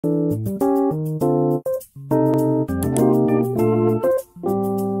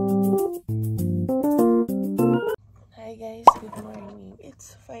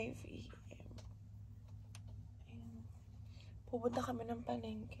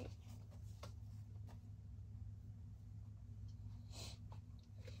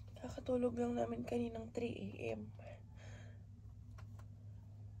Kakatulog lang namin kaninang 3 AM.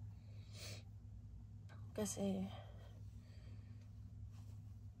 Kasi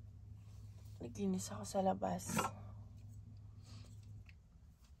naglinis ako sa labas.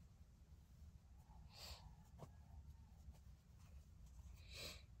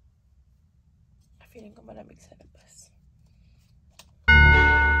 Feeling ko malamig sa labas.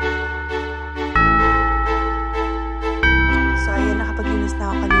 So, ayan, nakapaglinis na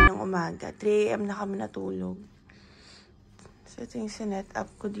ako kaninang umaga. 3 AM na kami natulog. So, ito yung sinet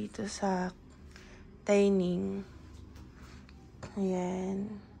up ko dito sa dining.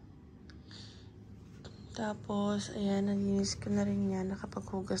 Ayan. Tapos, ayan, nalinis ko na rin yan.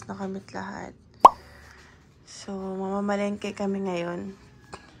 Nakapaghugas na kamit lahat. So, mamamalengke kami ngayon.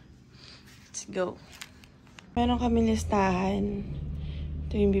 Let's go. Meron kami listahan.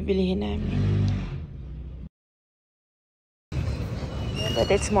 Ito yung bibilihin namin. But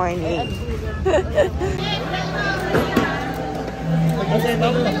it's morning.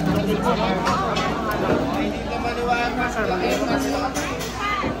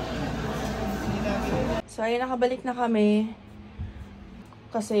 So, ayun, nakabalik na kami.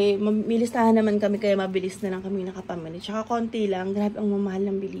 Kasi, may listahan naman kami, kaya mabilis na lang kami nakapamili. Tsaka konti lang, grabe ang mamahal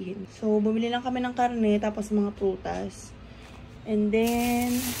ng bilihin. So, bumili lang kami ng karne, tapos mga prutas. And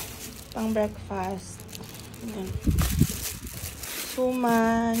then, pang breakfast. Ayan.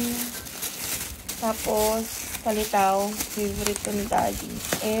 Suman. Tapos, palitaw. Favorite ko ni Daddy.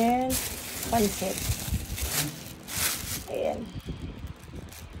 And, pansit. Ayan.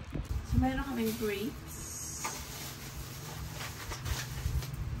 So, mayroon kami grapes.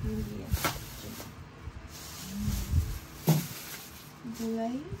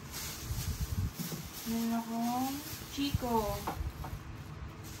 Gulay. Meron akong Chico.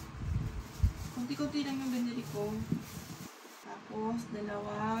 Kunti-kunti lang yung binili ko. Tapos,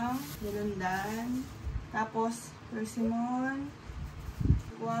 dalawang dalandan. Tapos, persimmon.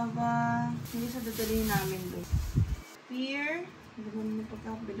 Guava. Hindi sa dadalhin namin doon. Pear. Hindi mo naman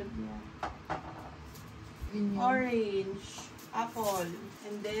pagkabilog niya. Orange. Apple.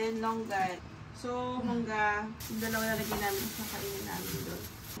 And then, longgan. So, mangga. Yung dalawa na lagyan namin sa kainin namin doon.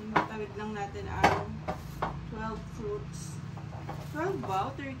 Matawid lang natin ang 12 fruits. 12 ba?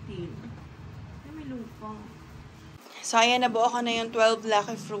 O 13? Ay, may lupang. So, ayan, nabuo ko na yung 12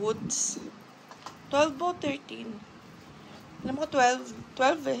 lucky fruits. 12 ba o 13? Alam ko 12.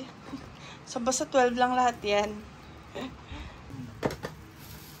 12 eh. So, basta 12 lang lahat yan.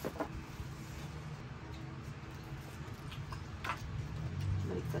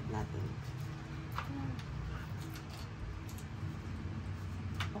 Baliktad natin.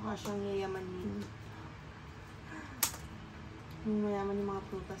 Mukha siyang yayamanin. Yung mayaman yung mga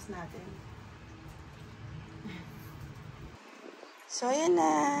prutas natin. So, ayan na.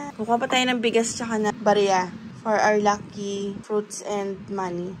 Kukuha pa tayo ng bigas tsaka na barya for our lucky fruits and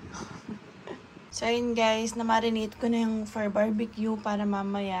money. So, ayun guys, na-marinate ko na yung for barbecue para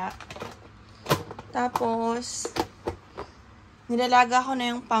mamaya. Tapos, nilalaga ko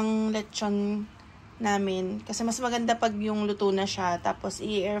na yung pang lechon namin. Kasi mas maganda pag yung luto na siya. Tapos,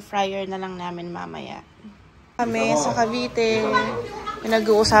 i-air fryer na lang namin mamaya. Kami sa Cavite,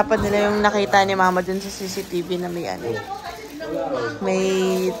 nag-uusapan nila yung nakita ni Mama dun sa CCTV na may ano.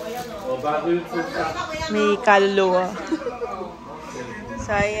 May kaluluwa.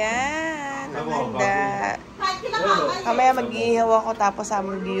 So, ayan. Ang handa. Kamaya mag-iihaw ako tapos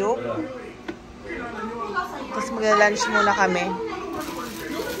aming giyok. Tapos mag-lunch muna kami.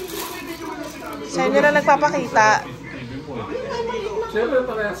 So, yun na nagpapakita.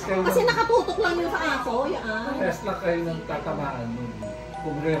 Kasi nakatutok lang yun sa aso. Test lang kayo ng tatamaan nun.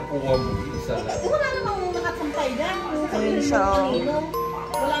 Kung kuha mo, isa lang. Wala namang nakasampay dyan. Ayun siya.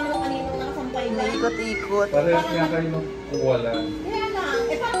 Wala namang kanino nakasampay dyan. Ikot-ikot. Parehas nga kayo ng kuha lang. Kaya lang.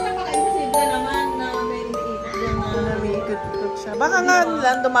 Eh, parang napaka-imposible naman na may ikot dyan na. May ikot-ikot siya. Baka nga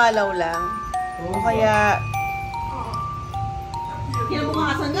lang, dumalaw lang. O kaya...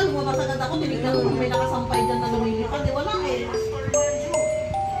 Kinabukasan dyan, lumabas agad ako. Tinignan ko may nakasampay dyan na lumilipad. Eh, wala eh.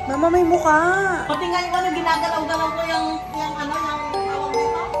 Mama, may mukha. Pati nga yung ano, ginagalaw-galaw ko yung ano, yung tawag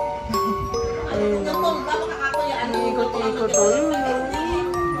dito. Ayun. Yung tolda, makakato yung ano. Ikot-ikot o yun.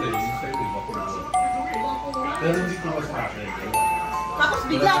 Pero hindi ko mas akin. Tapos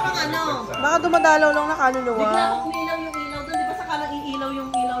bigla pang ano. Baka dumadalaw lang na kaluluwa. Bigla umilaw yung ilaw doon. Di ba sakalang iilaw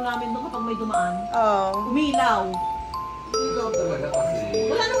yung ilaw namin doon kapag may dumaan? Oo. Umilaw. Ikaw talaga kasi.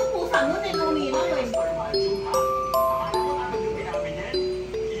 Wala namang pusa nun eh, nung umilaw eh.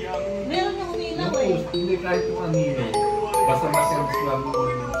 Meron yung umilaw eh. Hindi kahit kung anino. Basta masense lang mo.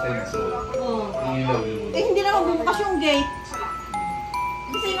 sensor. Oo. Ilaw yun. Eh, hindi naman bubukas yung gate.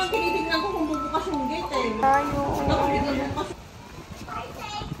 Kasi nang tinitignan ko kung bubukas yung gate eh. Tayo. Dapat hindi na bubukas.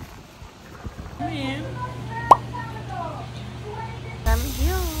 Ayan. Kami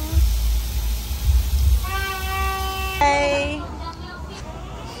yun. Hi!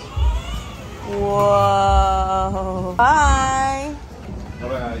 Wow! Hi!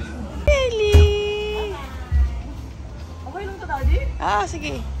 Alright. Really? Okay lang to, Daddy? Ah,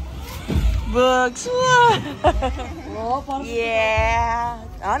 sige. Bugs! Wow! Oo, parang... Yeah!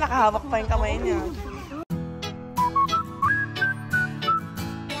 Ah, nakahawak pa yung kamay niya.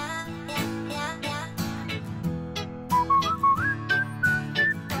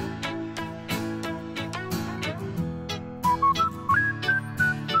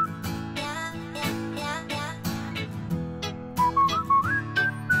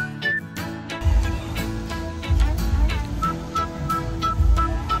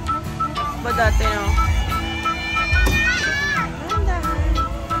 Ba dati, no?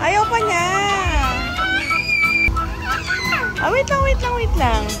 Ayaw pa niya. Ah, wait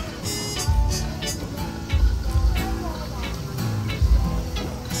lang.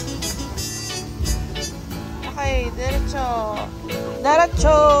 Okay, diretso.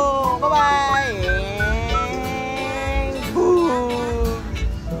 Bye-bye. Boom.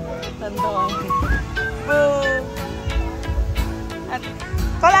 Tandong. Boom. At,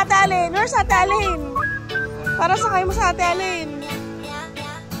 call Ate Alin. Where's Ate Alin? Para sakay mo sa Ate Alin.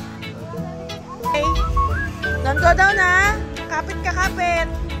 Okay. Don't go down, ha? Kapit ka, kapit.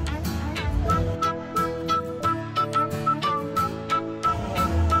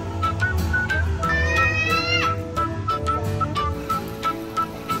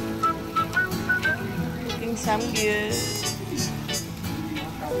 Looking some good.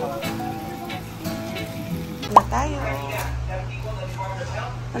 Na tayo.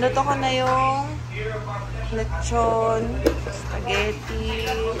 Naluto ko na yung lechon,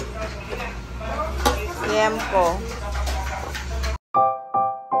 spaghetti, liempo.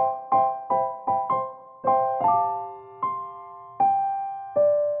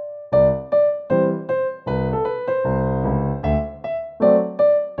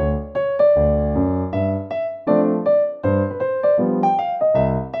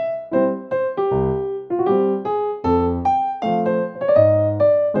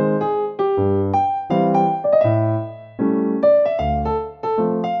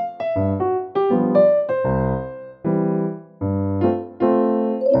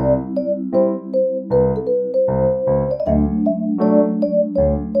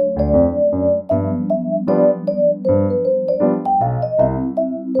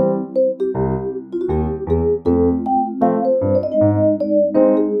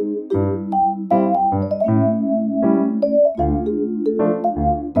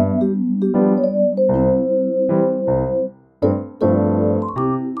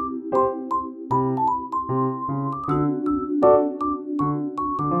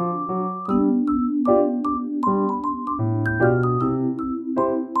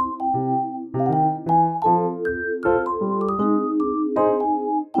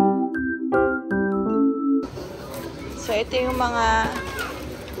 So, ito yung mga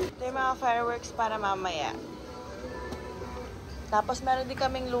fireworks para mamaya. Tapos, meron din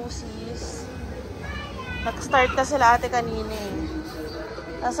kaming lucis. Nag-start na sila ate kanina eh.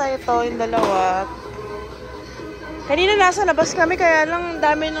 Nasa ito, yung dalawa. Kanina nasa labas kami, kaya lang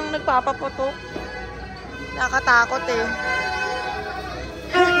dami nang nagpapaputok. Nakatakot eh.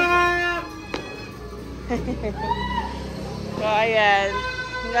 So, ayan.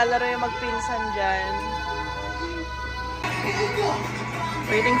 Naglalaro yung magpinsan dyan.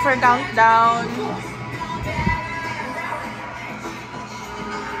 Waiting for countdown.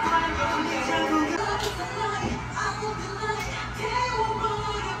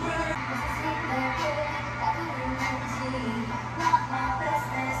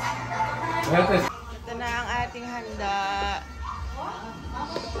 Ito na ang ating handa.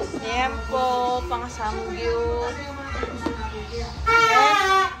 Liempo, pang samgyup.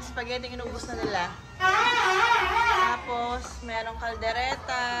 And spaghetti inubos na nila. Tapos, merong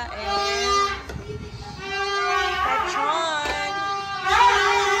kaldereta and lechon.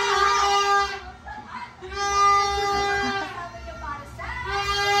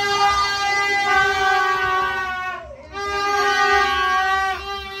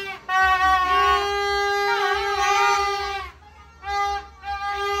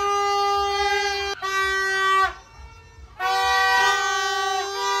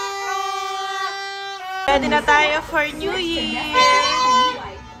 Ready na tayo for New Year.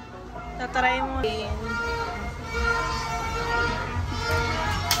 Tatry mo din.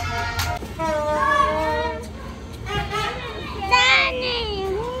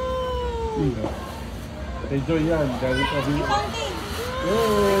 Enjoy yan. Galing kami. Counting!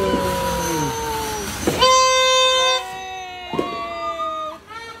 Yay!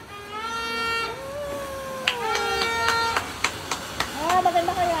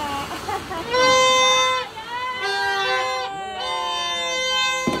 Maganda kaya.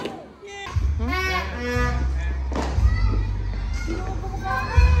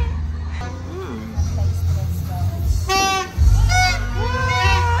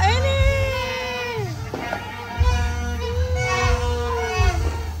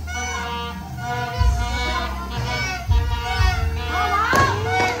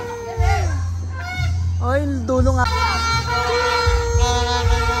 Oy, dulo nga.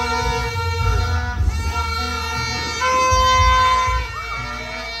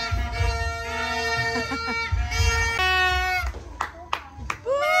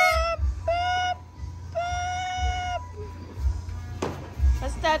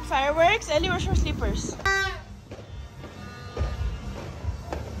 What's that? Fireworks? Ellie, where's your slippers?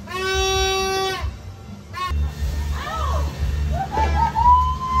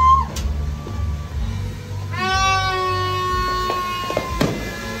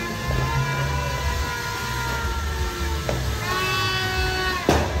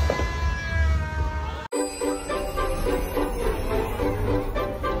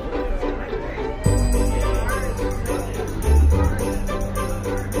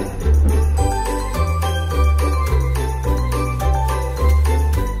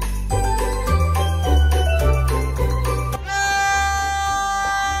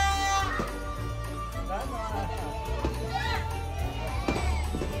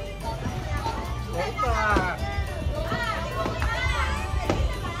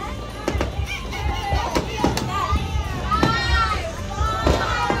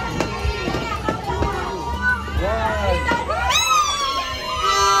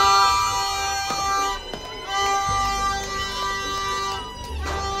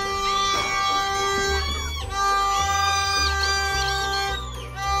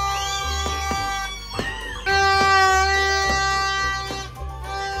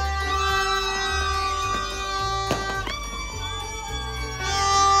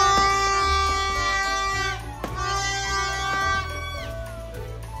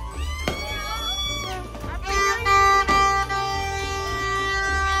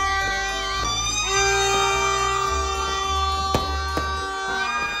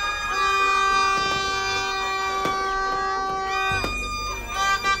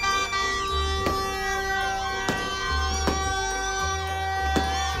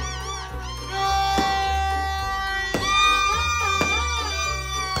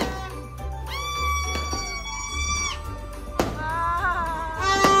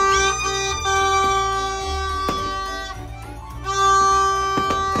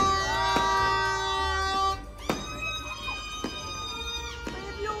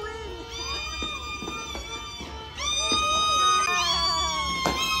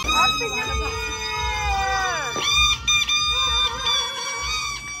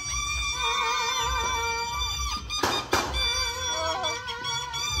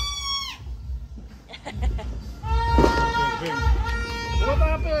 What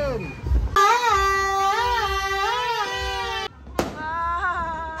happened?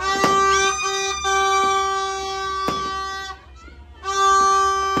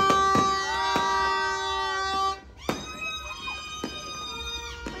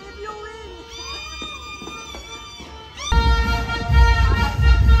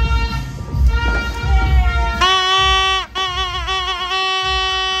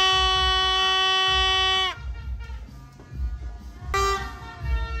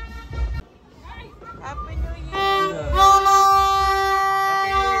 Happy New Year!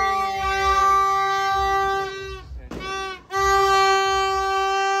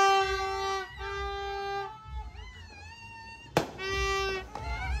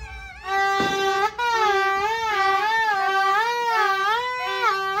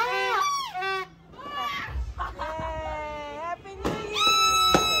 Happy New Year!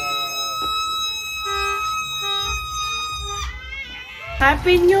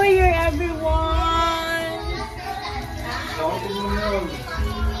 Happy New Year, everyone!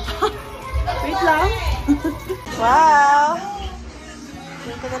 Wait lang. Wow!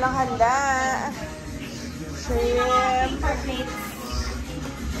 Dito na lang handa. Shrimp.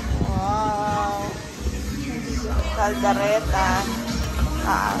 Wow! Caldereta.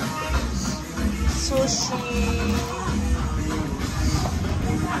 Sushi.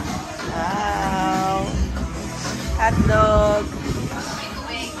 Wow! Hotdog.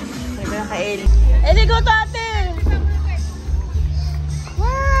 May ba nakain? Eli, go to ate!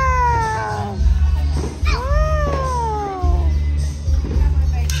 Wow!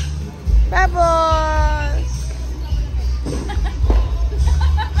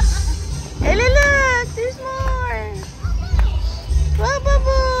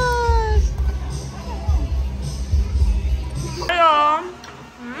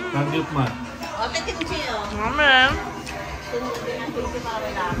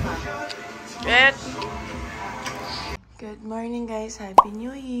 ka. Good morning guys, Happy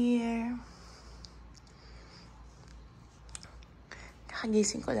New Year!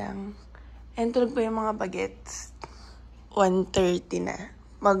 Kakagising ko lang. And tulog pa yung mga bagets. 1:30 na.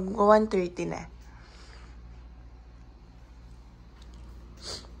 Mag-1:30 na.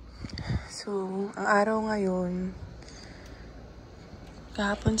 So, ang araw ngayon,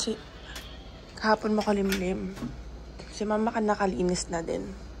 kahapon makulimlim. Si mama ka nakalinis na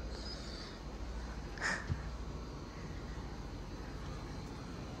din.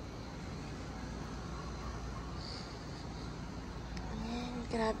 Ayan,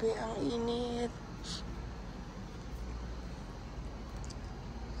 grabe ang init.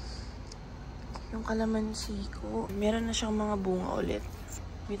 Yung kalamansi ko, meron na siyang mga bunga ulit.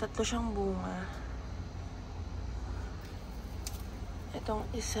 May 3 siyang bunga. Itong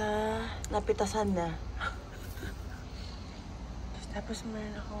isa, napitasan na. Tapos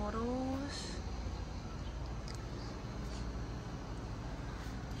meron akong rose.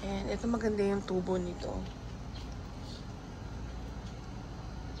 And ito maganda yung tubo nito.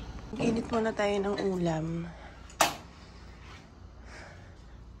 Init muna tayo ng ulam.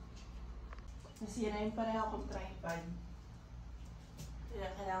 Nasira yung pareho akong tripod.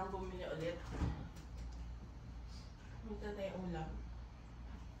 Kailangan bumili ulit. Punta tayo ulam.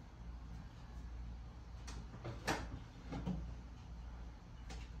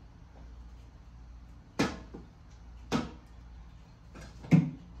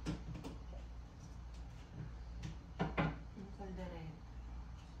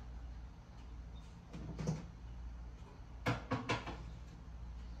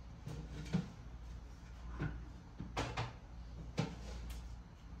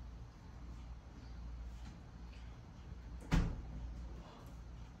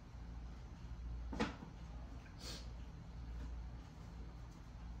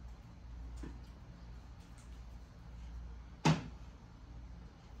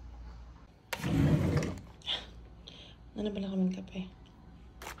 Ano pala kaming kape?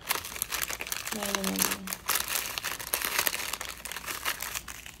 Meron naman.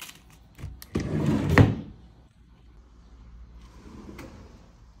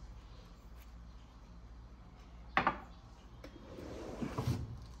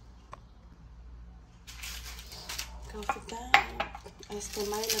 Coffee time.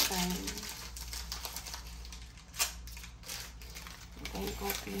 Milo time. Okay,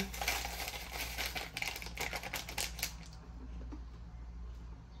 coffee.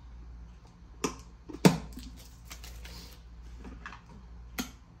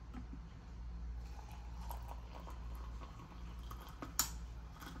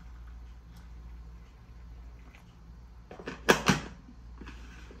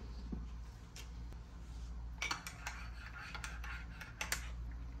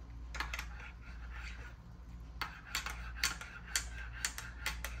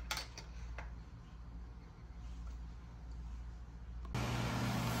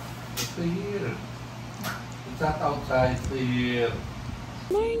 Here. It's not outside here.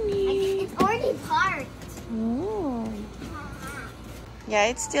 Morning. It's already parked. Oh.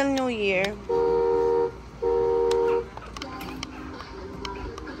 Yeah, it's still New Year.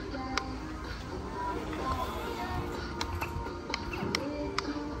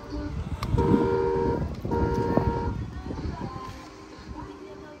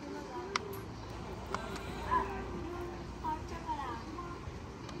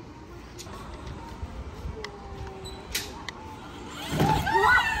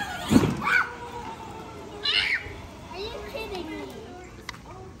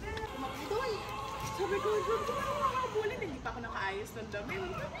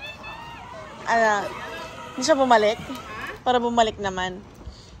 Hindi siya bumalik? Para bumalik naman.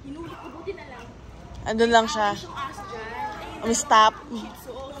 Hinulit ko buti na lang. Andun lang siya. Yung aso dyan. Stop.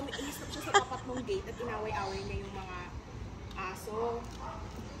 So, nag-i-stop siya sa tapat ng gate at inaway-away niya yung mga aso.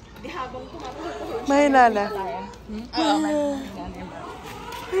 Di habang tumatawag ko siya. May nala. Oo, may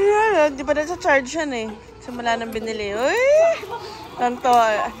Ayan, di pa na sa charge yan eh. Simula nang binili. Uy! Tanto.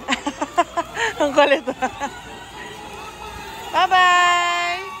 Ang kulit.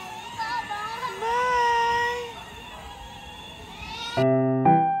 Bye-bye!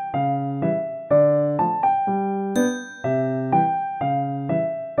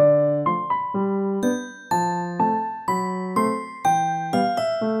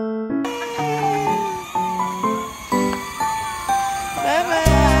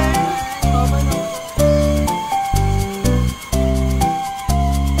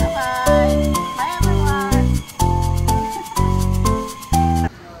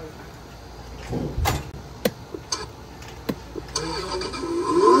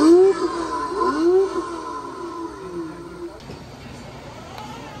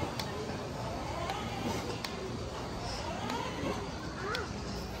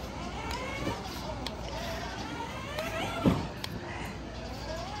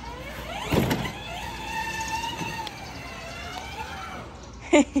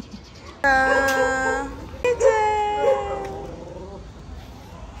 Pipi!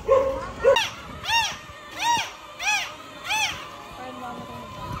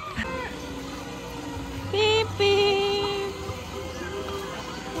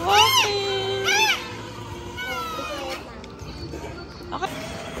 Walking! Okay.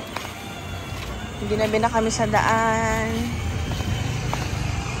 Ginabi na kami sa daan.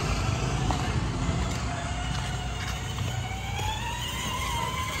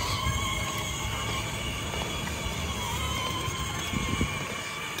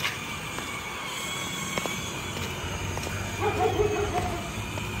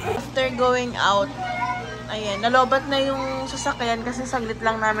 After going out, ayan, nalobat na yung sasakyan kasi saglit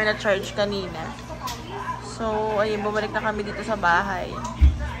lang namin na-charge kanina. So, ayun, bumalik na kami dito sa bahay.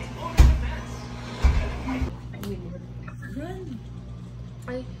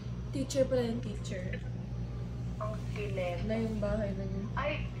 Ay, teacher pala yung teacher. Ang silip. Na yung bahay na yun.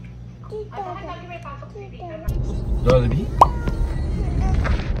 Ay, ano ka lagi may pasok si Tita? Jollibee?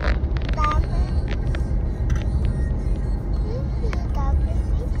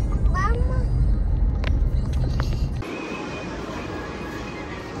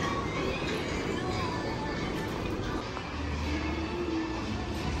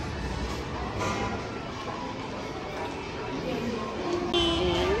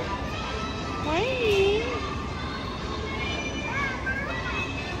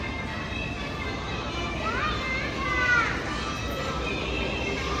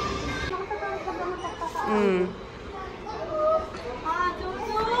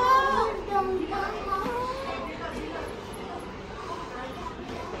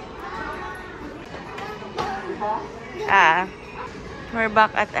 We're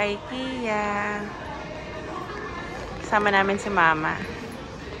back at Ikea. Kasama namin si Mama.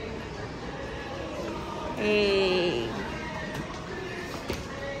 Hey.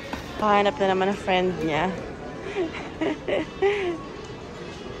 Pahanap na naman ang friend niya.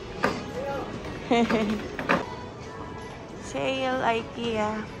 Sale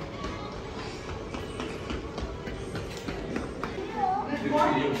Ikea.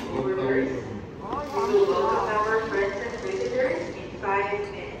 We will welcome our friends and visitors in 5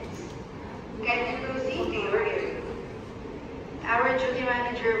 minutes. Can you proceed to your area? Our duty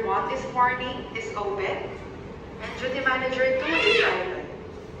manager 1 this morning is open, and duty manager 2 is open.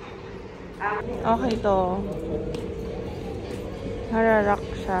 Okay to. Hararak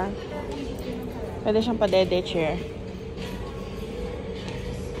siya. Pwede siyang padede chair.